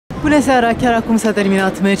Bună seara! Chiar acum s-a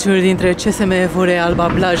terminat meciul dintre CSM Volei Alba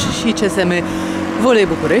Blaj și CSM Volei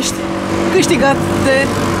București, câștigat de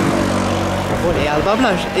Volei Alba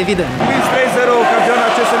Blaj, evident. 3-0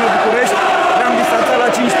 campionat CSM București, ne-am distanțat la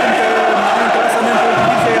 5 puncte în clasamentul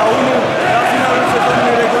divizei A1 la finalul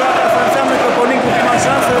sezonului regulat. Asta înseamnă că pornim cu prima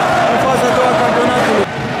șansă în faza a doua a campionatului.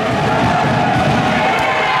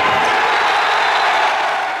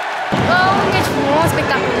 Un meci frumos,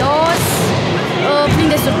 spectaculos, plin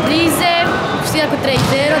de surprize, câștigat cu 3-0,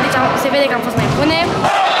 deci se vede că am fost mai bune.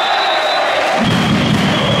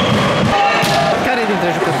 Care dintre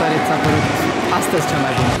jucătoare ți-a părut astăzi cea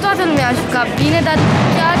mai bună? Toată lumea a jucat bine, dar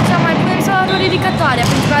chiar cea mai bună mi s-a părut ridicătoarea,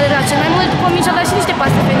 pentru că a dat cel mai mult după mici